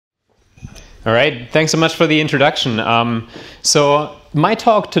All right, thanks so much for the introduction. So my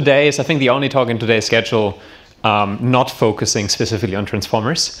talk today is, I think, the only talk in today's schedule not focusing specifically on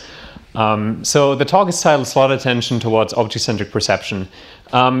transformers. So the talk is titled Slot Attention Towards Object-Centric Perception.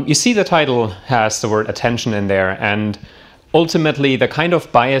 You see the title has the word attention in there, and ultimately the kind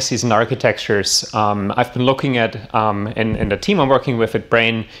of biases and architectures I've been looking at in the team I'm working with at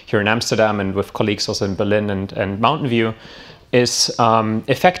Brain here in Amsterdam and with colleagues also in Berlin and Mountain View is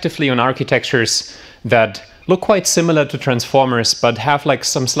effectively on architectures that look quite similar to transformers, but have like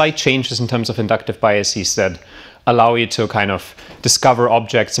some slight changes in terms of inductive biases that allow you to kind of discover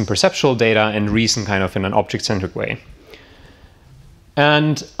objects in perceptual data and reason kind of in an object-centric way.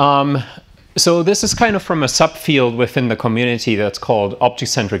 And so this is kind of from a subfield within the community that's called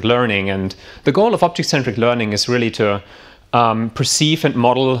object-centric learning. And the goal of object-centric learning is really to perceive and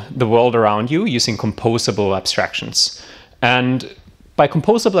model the world around you using composable abstractions. And by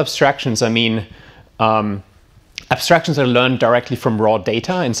composable abstractions, I mean abstractions are learned directly from raw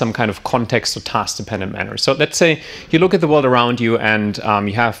data in some kind of context or task-dependent manner. So let's say you look at the world around you and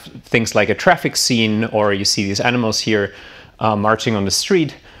you have things like a traffic scene, or you see these animals here marching on the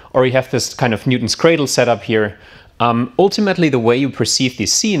street, or you have this kind of Newton's cradle set up here. Ultimately, the way you perceive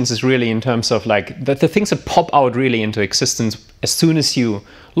these scenes is really in terms of like the things that pop out really into existence as soon as you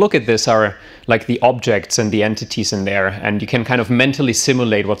look at this are like the objects and the entities in there, and you can kind of mentally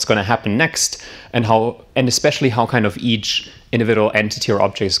simulate what's going to happen next and especially how kind of each individual entity or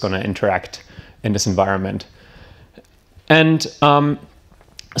object is going to interact in this environment. And so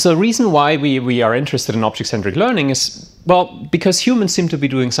the reason why we are interested in object-centric learning is, well, because humans seem to be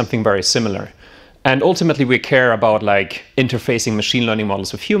doing something very similar. And ultimately, we care about like interfacing machine learning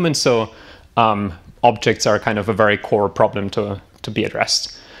models with humans. So objects are kind of a very core problem to be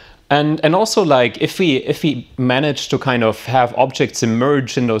addressed. And also, like, if we manage to kind of have objects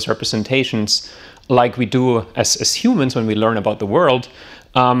emerge in those representations, like we do as humans when we learn about the world,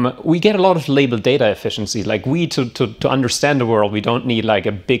 we get a lot of labeled data efficiency. Like to understand the world, we don't need like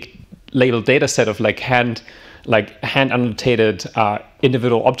a big labeled data set of like hand annotated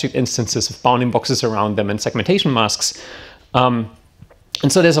individual object instances with bounding boxes around them and segmentation masks. And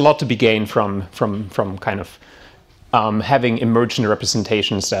so there's a lot to be gained from kind of having emergent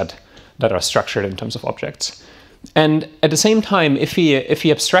representations that are structured in terms of objects. And at the same time, if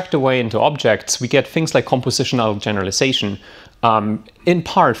we abstract away into objects, we get things like compositional generalization, in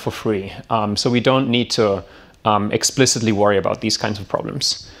part for free. So we don't need to explicitly worry about these kinds of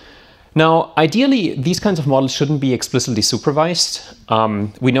problems. Now, ideally, these kinds of models shouldn't be explicitly supervised.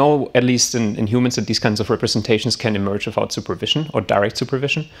 We know, at least in humans, that these kinds of representations can emerge without supervision or direct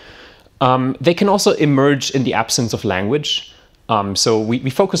supervision. They can also emerge in the absence of language. So we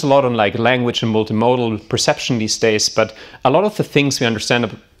focus a lot on like language and multimodal perception these days, but a lot of the things we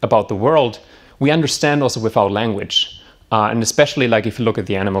understand about the world, we understand also without language, and especially like if you look at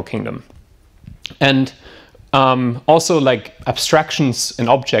the animal kingdom. And also, like abstractions and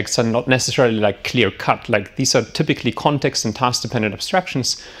objects are not necessarily like clear-cut. Like these are typically context and task-dependent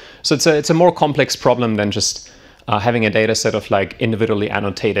abstractions. So it's a more complex problem than just having a data set of like individually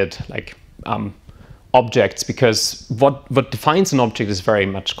annotated like objects, because what defines an object is very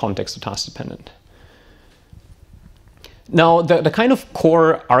much context or task-dependent. Now, the kind of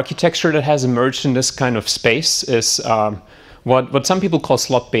core architecture that has emerged in this kind of space is what some people call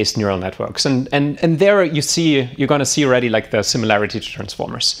slot-based neural networks. And there you're going to see already like the similarity to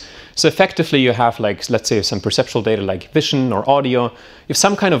transformers. So effectively you have like, let's say, some perceptual data like vision or audio. You have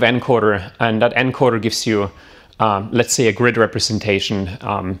some kind of encoder, and that encoder gives you, let's say, a grid representation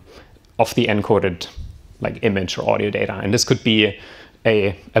of the encoded like image or audio data. And this could be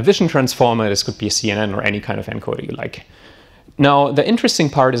a vision transformer, this could be a CNN or any kind of encoder you like. Now, the interesting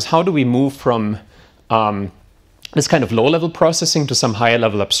part is how do we move from this kind of low-level processing to some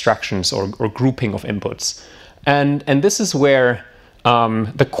higher-level abstractions or grouping of inputs. And this is where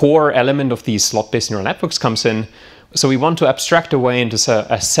the core element of these slot-based neural networks comes in. So we want to abstract away into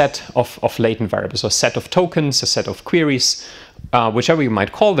a set of latent variables, so a set of tokens, a set of queries, whichever you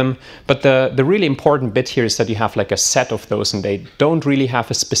might call them. But the really important bit here is that you have like a set of those, and they don't really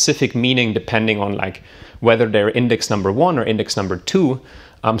have a specific meaning depending on like whether they're index number 1 or index number 2.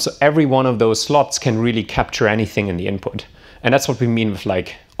 So every one of those slots can really capture anything in the input. And that's what we mean with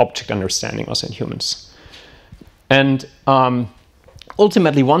like object understanding also in humans. And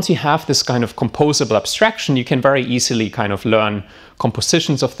ultimately, once you have this kind of composable abstraction, you can very easily kind of learn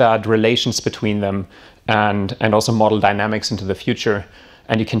compositions of that, relations between them, and also model dynamics into the future.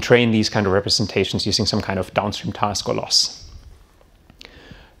 And you can train these kind of representations using some kind of downstream task or loss.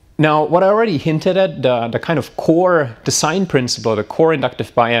 Now, what I already hinted at, the kind of core design principle, the core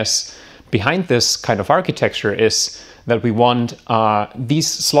inductive bias behind this kind of architecture is that we want these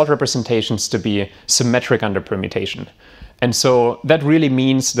slot representations to be symmetric under permutation. And so that really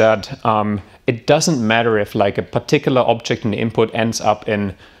means that it doesn't matter if like a particular object in the input ends up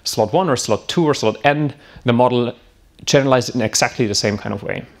in slot 1 or slot 2 or slot n, the model generalizes in exactly the same kind of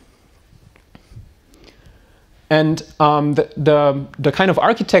way. And the kind of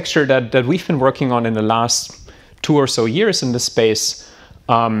architecture that we've been working on in the last 2 or so years in this space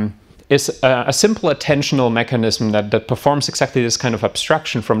is a simple attentional mechanism that performs exactly this kind of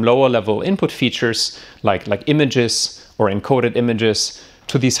abstraction from lower level input features like images or encoded images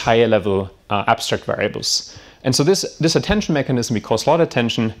to these higher level abstract variables. And so this attention mechanism we call slot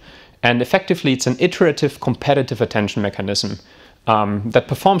attention, and effectively it's an iterative competitive attention mechanism that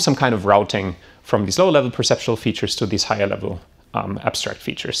performs some kind of routing from these low level perceptual features to these higher level abstract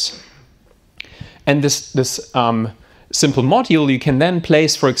features. And this simple module you can then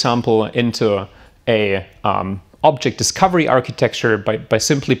place, for example, into a object discovery architecture by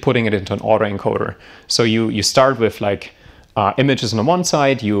simply putting it into an autoencoder. So you start with like images on the one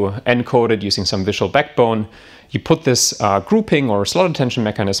side, you encode it using some visual backbone, you put this grouping or slot attention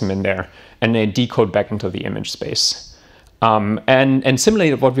mechanism in there, and they decode back into the image space. And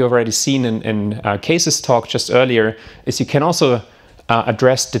similarly, what we've already seen in Case's talk just earlier is you can also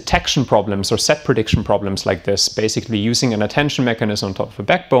address detection problems or set prediction problems like this, basically using an attention mechanism on top of a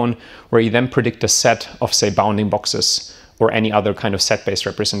backbone, where you then predict a set of, say, bounding boxes or any other kind of set-based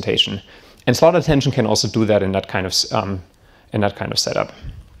representation. And slot attention can also do that in that kind of setup.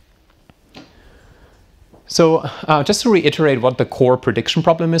 So just to reiterate what the core prediction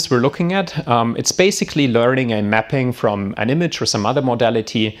problem is we're looking at, it's basically learning a mapping from an image or some other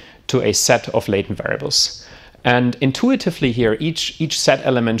modality to a set of latent variables. And intuitively here, each set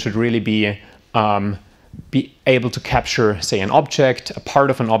element should really be able to capture, say, an object, a part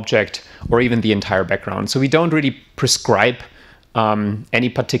of an object, or even the entire background. So we don't really prescribe any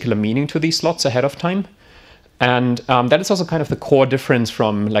particular meaning to these slots ahead of time. And that is also kind of the core difference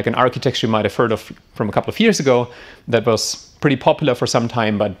from like an architecture you might have heard of from a couple of years ago that was pretty popular for some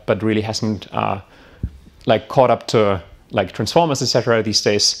time, but really hasn't like caught up to like transformers, etc. these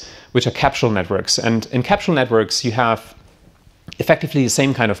days, which are capsule networks. And in capsule networks, you have effectively the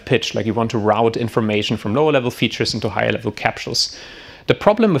same kind of pitch, like you want to route information from lower level features into higher level capsules. The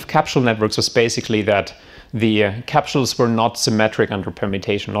problem with capsule networks was basically that the capsules were not symmetric under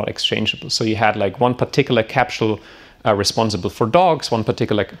permutation, not exchangeable. So you had like one particular capsule responsible for dogs, one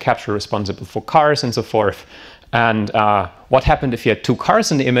particular capsule responsible for cars, and so forth. And what happened if you had two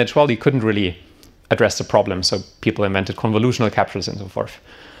cars in the image? Well, you couldn't really address the problem, so people invented convolutional capsules and so forth.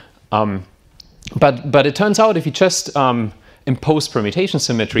 But it turns out if you just impose permutation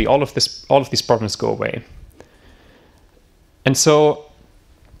symmetry, all of these problems go away. And so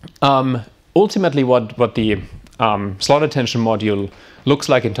ultimately what the slot attention module looks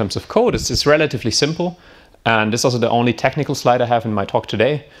like in terms of code is relatively simple. And this is also the only technical slide I have in my talk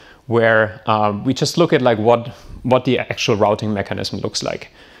today, where we just look at like what the actual routing mechanism looks like.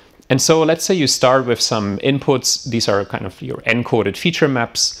 And so let's say you start with some inputs. These are kind of your encoded feature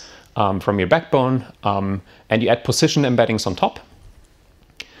maps from your backbone, and you add position embeddings on top.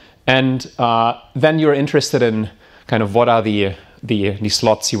 And then you're interested in kind of what are the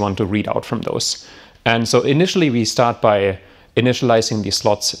slots you want to read out from those. And so initially we start by initializing these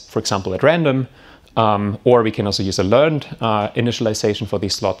slots, for example, at random, or we can also use a learned initialization for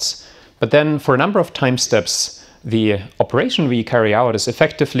these slots. But then for a number of time steps, the operation we carry out is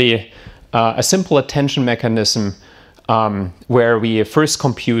effectively a simple attention mechanism where we first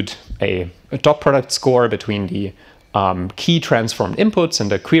compute a dot product score between the key transformed inputs and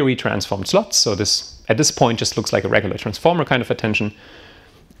the query transformed slots. So this, at this point, just looks like a regular transformer kind of attention.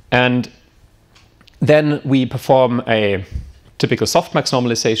 And then we perform a typical softmax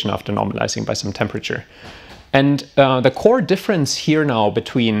normalization after normalizing by some temperature. And the core difference here now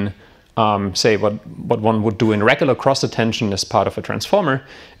between say what one would do in regular cross attention as part of a transformer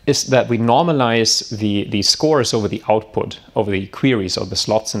is that we normalize the scores over the output, over the queries or the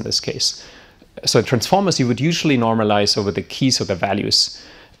slots in this case. So in transformers, you would usually normalize over the keys or the values.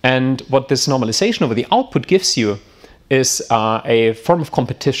 And what this normalization over the output gives you is a form of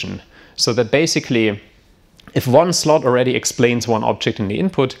competition. So that basically, if one slot already explains one object in the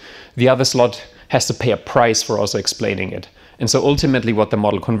input, the other slot has to pay a price for also explaining it. And so ultimately what the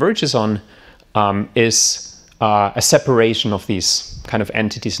model converges on is a separation of these kind of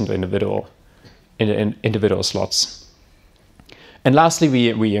entities into individual slots. And lastly,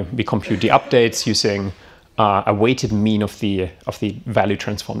 we compute the updates using a weighted mean of the value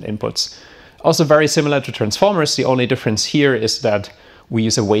transformed inputs. Also very similar to transformers, the only difference here is that we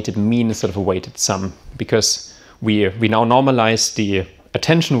use a weighted mean instead of a weighted sum, because we now normalize the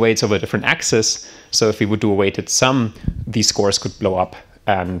attention weights over different axes. So if we would do a weighted sum, these scores could blow up,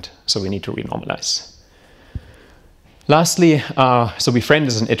 and so we need to renormalize. Lastly, so we frame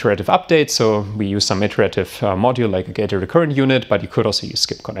this as an iterative update. So we use some iterative module like a get a recurrent unit, but you could also use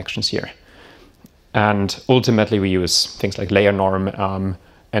skip connections here. And ultimately, we use things like layer norm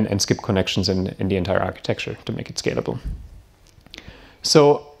and skip connections in the entire architecture to make it scalable.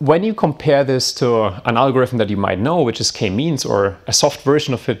 So when you compare this to an algorithm that you might know, which is k-means, or a soft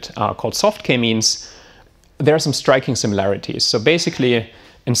version of it called soft k-means, there are some striking similarities. So basically,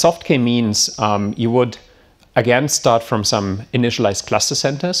 in soft k-means, you would again start from some initialized cluster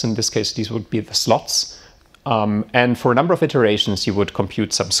centers. In this case, these would be the slots. And for a number of iterations, you would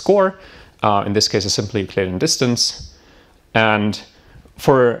compute some score. In this case, a simple Euclidean distance. And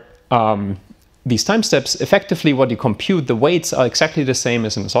for these time steps, effectively what you compute, the weights are exactly the same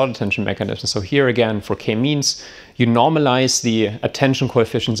as in the slot attention mechanism. So here again, for k-means, you normalize the attention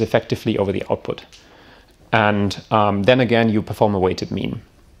coefficients effectively over the output. And then again, you perform a weighted mean.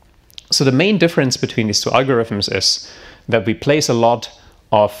 So the main difference between these two algorithms is that we place a lot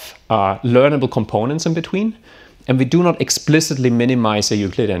of learnable components in between, and we do not explicitly minimize a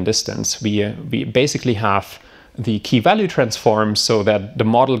Euclidean distance. We basically have the key value transform so that the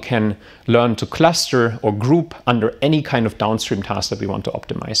model can learn to cluster or group under any kind of downstream task that we want to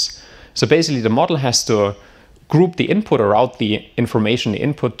optimize. So basically, the model has to group the input or route the information, the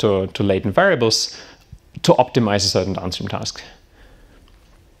input to latent variables to optimize a certain downstream task.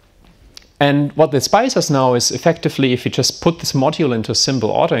 And what this buys us now is effectively, if you just put this module into a simple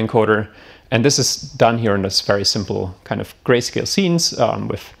autoencoder, and this is done here in this very simple kind of grayscale scenes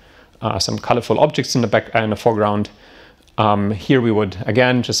with some colorful objects in the foreground. Here we would,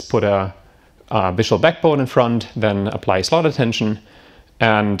 again, just put a visual backbone in front, then apply slot attention,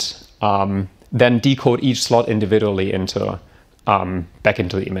 and then decode each slot individually into back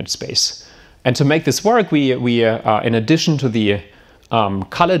into the image space. And to make this work, we in addition to the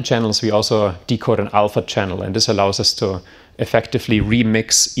colored channels, we also decode an alpha channel, and this allows us to effectively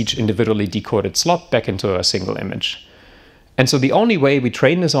remix each individually decoded slot back into a single image. And so the only way we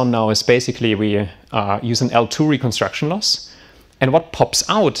train this on now is basically we use an L2 reconstruction loss. And what pops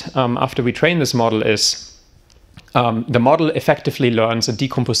out after we train this model is the model effectively learns a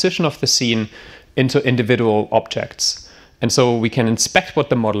decomposition of the scene into individual objects. And so we can inspect what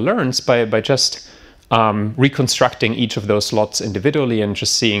the model learns by just reconstructing each of those slots individually and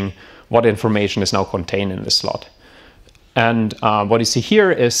just seeing what information is now contained in this slot. And what you see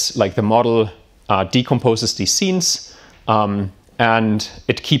here is like the model decomposes these scenes, and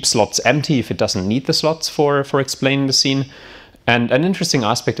it keeps slots empty if it doesn't need the slots for explaining the scene. And an interesting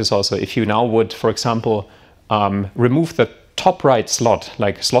aspect is also if you now would, for example, remove the top right slot,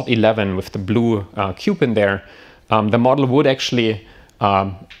 like slot 11 with the blue cube in there, the model would actually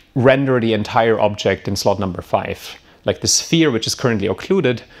render the entire object in slot number 5. Like the sphere, which is currently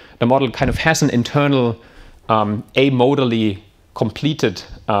occluded, the model kind of has an internal amodally completed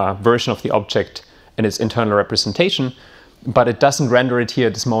version of the object in its internal representation, but it doesn't render it here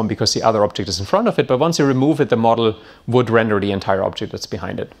at this moment because the other object is in front of it. But once you remove it, the model would render the entire object that's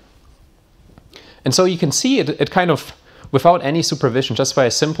behind it. And so you can see it kind of, without any supervision, just by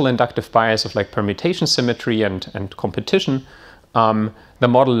a simple inductive bias of like permutation symmetry and competition, the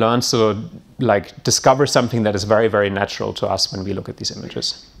model learns to like discover something that is very, very natural to us when we look at these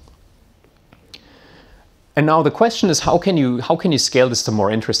images. And now the question is, how can you scale this to more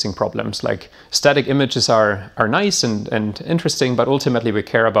interesting problems? Like static images are nice and interesting, but ultimately we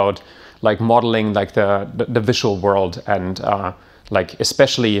care about like modeling like the visual world and like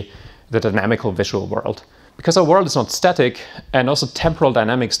especially the dynamical visual world. Because our world is not static, and also temporal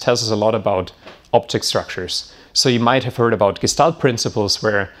dynamics tells us a lot about object structures. So you might have heard about Gestalt principles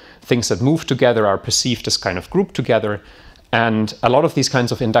where things that move together are perceived as kind of grouped together. And a lot of these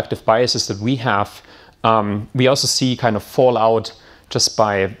kinds of inductive biases that we have, we also see kind of fall out just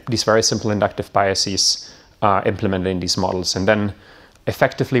by these very simple inductive biases implemented in these models. And then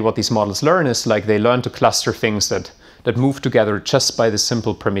effectively what these models learn is like they learn to cluster things that move together just by the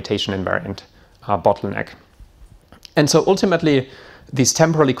simple permutation invariant bottleneck. And so ultimately these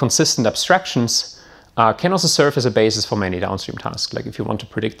temporally consistent abstractions can also serve as a basis for many downstream tasks. Like if you want to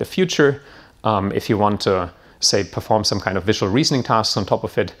predict the future, if you want to, say, perform some kind of visual reasoning tasks on top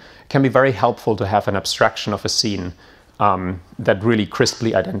of it, it can be very helpful to have an abstraction of a scene that really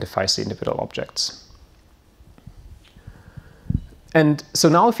crisply identifies the individual objects. And so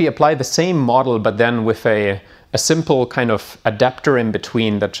now if we apply the same model, but then with a simple kind of adapter in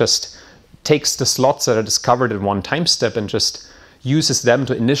between that just takes the slots that are discovered in one time step and just uses them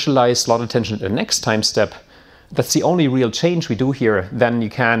to initialize slot attention at the next time step, that's the only real change we do here. Then you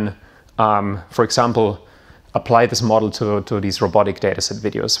can, for example, apply this model to these robotic dataset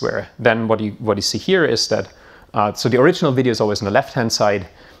videos, where then what you see here is that, so the original video is always on the left-hand side,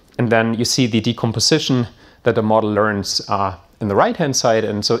 and then you see the decomposition that the model learns in the right-hand side.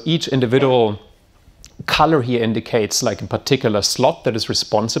 And so each individual color here indicates like a particular slot that is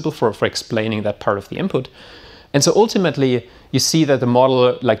responsible for explaining that part of the input. And so ultimately, you see that the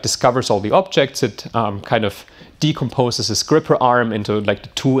model like discovers all the objects. It kind of decomposes its gripper arm into like the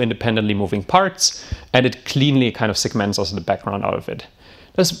two independently moving parts, and it cleanly kind of segments also the background out of it.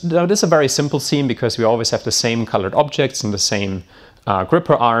 Now this is a very simple scene because we always have the same colored objects and the same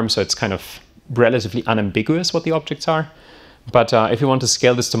gripper arm, so it's kind of relatively unambiguous what the objects are. But if you want to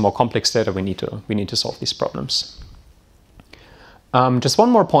scale this to more complex data, we need to solve these problems. Just one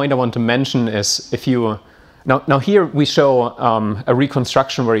more point I want to mention is if you now here we show a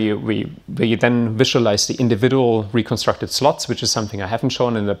reconstruction where you then visualize the individual reconstructed slots, which is something I haven't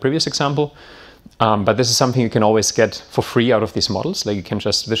shown in the previous example. But this is something you can always get for free out of these models. Like you can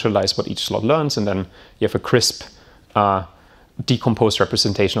just visualize what each slot learns, and then you have a crisp decomposed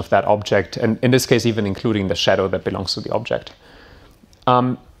representation of that object, and in this case even including the shadow that belongs to the object.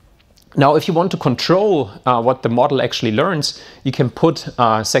 Now if you want to control what the model actually learns, you can put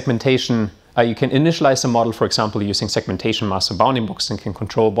segmentation, you can initialize the model, for example, using segmentation mask or bounding box, and can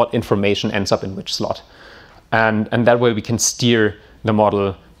control what information ends up in which slot. And that way we can steer the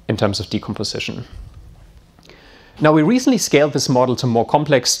model in terms of decomposition. Now we recently scaled this model to more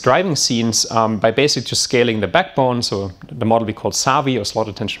complex driving scenes by basically just scaling the backbone, so the model we call SAVI, or slot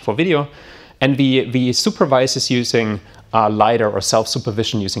attention for video, and we supervise this using LiDAR or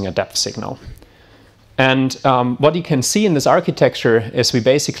self-supervision using a depth signal. And what you can see in this architecture is we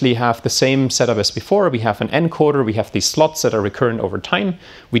basically have the same setup as before. We have an encoder, we have these slots that are recurrent over time.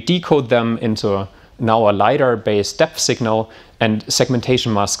 We decode them into now a LiDAR-based depth signal, and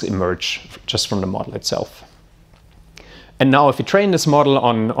segmentation masks emerge just from the model itself. And now if you train this model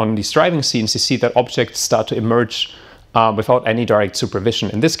on these driving scenes, you see that objects start to emerge without any direct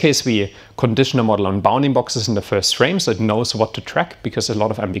supervision. In this case, we condition the model on bounding boxes in the first frame, so it knows what to track because there's a lot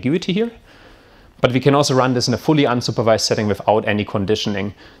of ambiguity here. But we can also run this in a fully unsupervised setting without any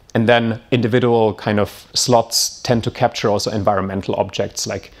conditioning. And then individual kind of slots tend to capture also environmental objects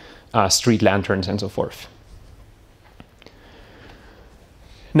like street lanterns and so forth.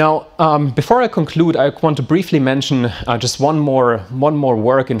 Now, before I conclude, I want to briefly mention just one more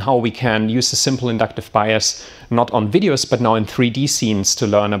work in how we can use a simple inductive bias, not on videos, but now in 3D scenes to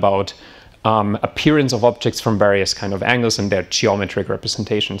learn about appearance of objects from various kind of angles and their geometric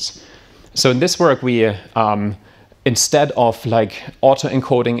representations. So in this work, we, instead of like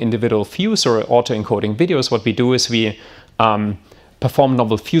auto-encoding individual views or auto-encoding videos, what we do is we perform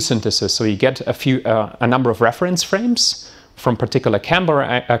novel view synthesis. So you get a number of reference frames from particular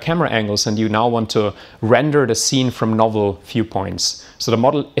camera angles, and you now want to render the scene from novel viewpoints. So the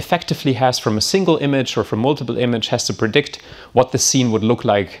model effectively has, from a single image or from multiple images, has to predict what the scene would look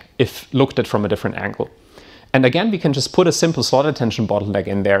like if looked at from a different angle. And again, we can just put a simple slot attention bottleneck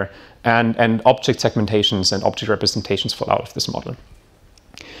in there, and object segmentations and object representations fall out of this model.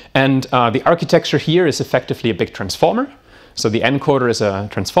 And the architecture here is effectively a big transformer. So the encoder is a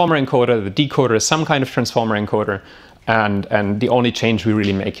transformer encoder, the decoder is some kind of transformer encoder, and the only change we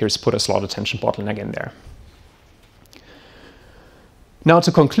really make here is put a slot attention bottleneck in there. Now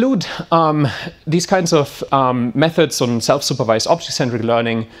to conclude, these kinds of methods on self-supervised object-centric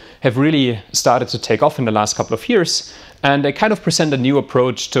learning have really started to take off in the last couple of years, and they kind of present a new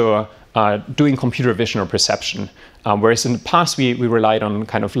approach to doing computer vision or perception. Whereas in the past we relied on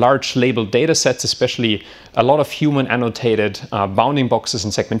kind of large labeled data sets, especially a lot of human annotated bounding boxes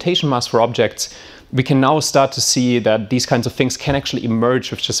and segmentation masks for objects, we can now start to see that these kinds of things can actually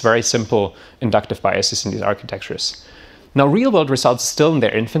emerge with just very simple inductive biases in these architectures. Now, real-world results are still in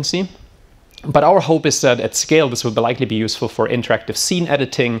their infancy, but our hope is that at scale this will likely be useful for interactive scene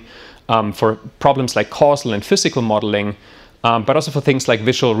editing, for problems like causal and physical modeling, but also for things like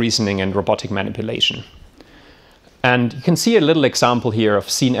visual reasoning and robotic manipulation. And you can see a little example here of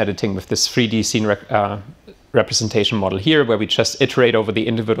scene editing with this 3D scene representation model here, where we just iterate over the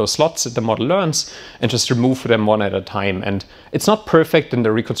individual slots that the model learns and just remove them one at a time. And it's not perfect, and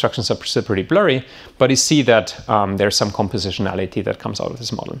the reconstructions are still pretty blurry, but you see that there's some compositionality that comes out of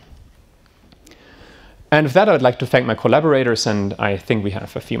this model. And with that, I'd like to thank my collaborators, and I think we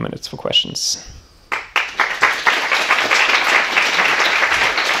have a few minutes for questions.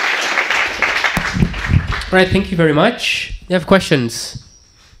 All right, thank you very much. You have questions?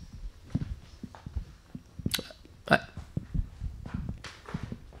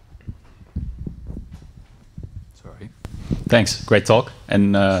 Thanks. Great talk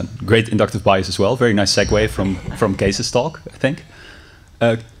and great inductive bias as well. Very nice segue from Case's talk, I think.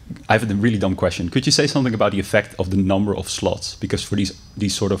 I have a really dumb question. Could you say something about the effect of the number of slots? Because for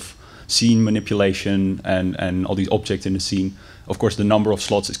these sort of scene manipulation and all these objects in the scene, of course, the number of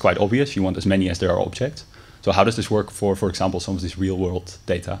slots is quite obvious. You want as many as there are objects. So how does this work for example, some of this real-world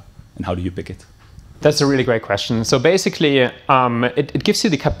data? And how do you pick it? That's a really great question. So basically, it gives you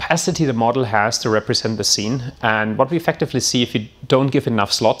the capacity the model has to represent the scene. And what we effectively see, if you don't give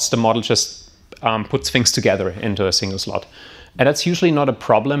enough slots, the model just puts things together into a single slot. And that's usually not a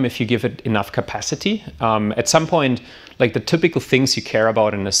problem if you give it enough capacity. At some point, like the typical things you care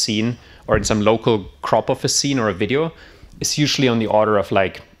about in a scene or in some local crop of a scene or a video is usually on the order of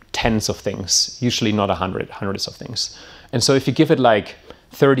like tens of things, usually not hundreds of things. And so if you give it like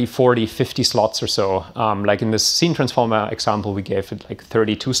 30, 40, 50 slots or so, like in this scene transformer example, we gave it like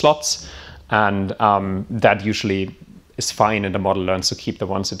 32 slots. And that usually is fine, and the model learns to keep the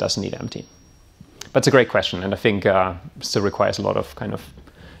ones it doesn't need empty. But it's a great question, and I think still requires a lot of kind of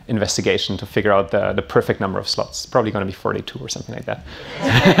investigation to figure out the perfect number of slots. It's probably going to be 42 or something like that.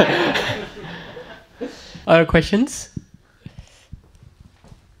 Other questions?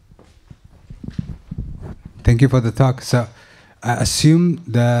 Thank you for the talk. So I assume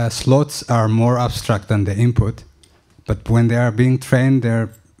the slots are more abstract than the input, but when they are being trained, they're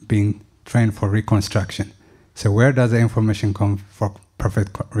being trained for reconstruction. So where does the information come for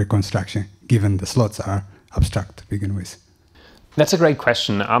perfect reconstruction, given the slots are abstract to begin with? That's a great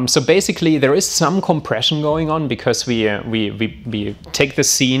question. So basically, there is some compression going on because we take the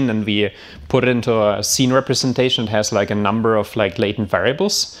scene and we put it into a scene representation. It has like a number of like latent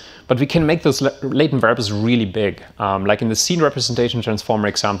variables, but we can make those latent variables really big. Like in the scene representation transformer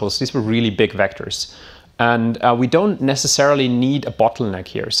examples, these were really big vectors. And we don't necessarily need a bottleneck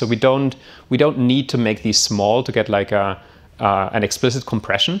here. So we don't need to make these small to get like an explicit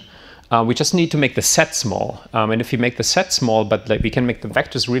compression. We just need to make the set small. And if you make the set small, but like we can make the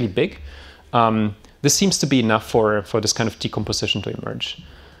vectors really big, this seems to be enough for this kind of decomposition to emerge.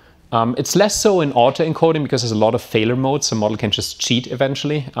 It's less so in autoencoding because there's a lot of failure modes. The model can just cheat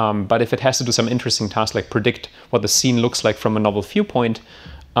eventually. But if it has to do some interesting tasks like predict what the scene looks like from a novel viewpoint,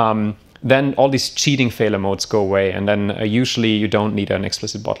 then all these cheating failure modes go away. And then usually you don't need an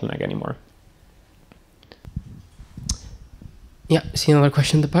explicit bottleneck anymore. Yeah, see another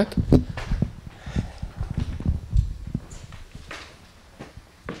question in the back?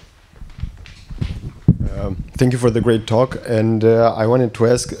 Thank you for the great talk. And I wanted to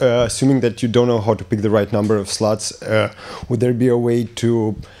ask, assuming that you don't know how to pick the right number of slots, would there be a way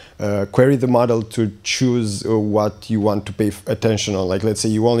to query the model to choose what you want to pay attention on? Like, let's say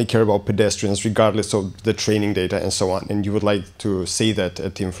you only care about pedestrians regardless of the training data and so on, and you would like to say that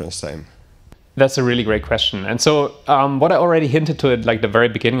at inference time. That's a really great question. And so what I already hinted to at like the very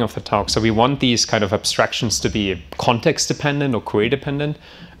beginning of the talk, so we want these kind of abstractions to be context dependent or query dependent.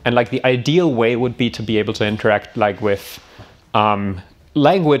 And like the ideal way would be to be able to interact like with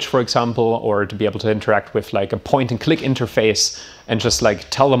language, for example, or to be able to interact with like a point and click interface and just like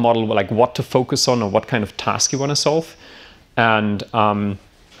tell the model like what to focus on or what kind of task you want to solve. And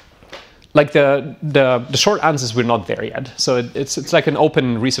like the short answer is we're not there yet. So it's like an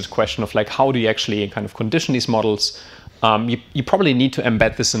open research question of like how do you actually kind of condition these models? You probably need to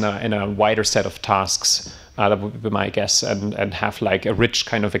embed this in a wider set of tasks. That would be my guess, and have like a rich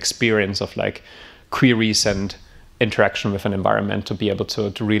kind of experience of like queries and interaction with an environment to be able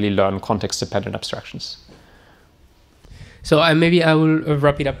to really learn context-dependent abstractions. So maybe I will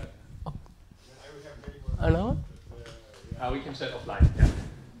wrap it up. No? We can set offline. Yeah.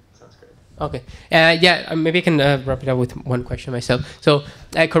 Sounds great. Okay. Yeah, maybe I can wrap it up with one question myself. So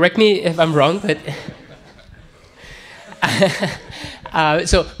correct me if I'm wrong, but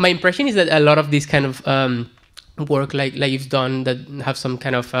so my impression is that a lot of this kind of work like you've done that have some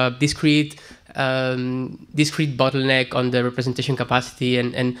kind of discrete bottleneck on the representation capacity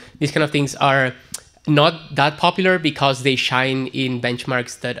and these kind of things are not that popular because they shine in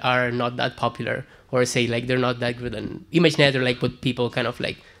benchmarks that are not that popular, or say like they're not that good. And ImageNet are like what people kind of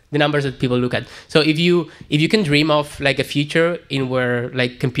like the numbers that people look at. So if you can dream of like a future in where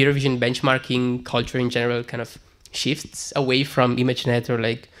like computer vision benchmarking culture in general kind of shifts away from ImageNet or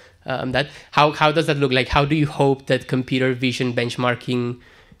like that, how does that look like? How do you hope that computer vision benchmarking,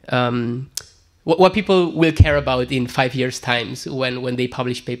 what people will care about in 5 years' times when they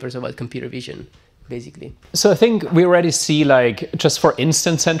publish papers about computer vision, basically? So I think we already see like just for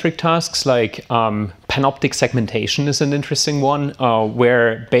instance-centric tasks like panoptic segmentation is an interesting one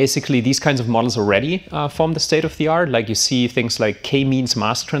where basically these kinds of models already form the state of the art. Like you see things like k-means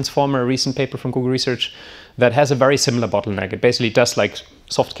mask transformer, a recent paper from Google Research, that has a very similar bottleneck. It basically does like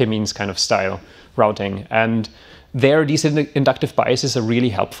soft k-means kind of style routing. And there, these inductive biases are really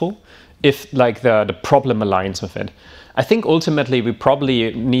helpful if like the problem aligns with it. I think ultimately we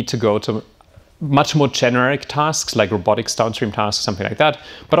probably need to go to much more generic tasks like robotics downstream tasks, something like that.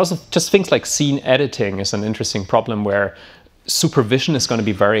 But also just things like scene editing is an interesting problem where supervision is going to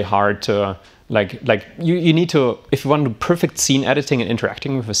be very hard to you need to, if you want to do perfect scene editing and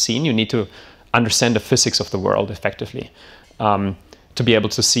interacting with a scene, you need to understand the physics of the world effectively. To be able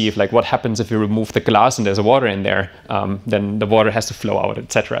to see if like what happens if you remove the glass and there's water in there, then the water has to flow out,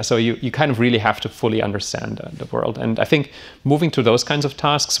 etc. So you kind of really have to fully understand the world. And I think moving to those kinds of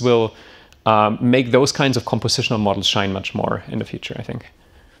tasks will make those kinds of compositional models shine much more in the future, I think.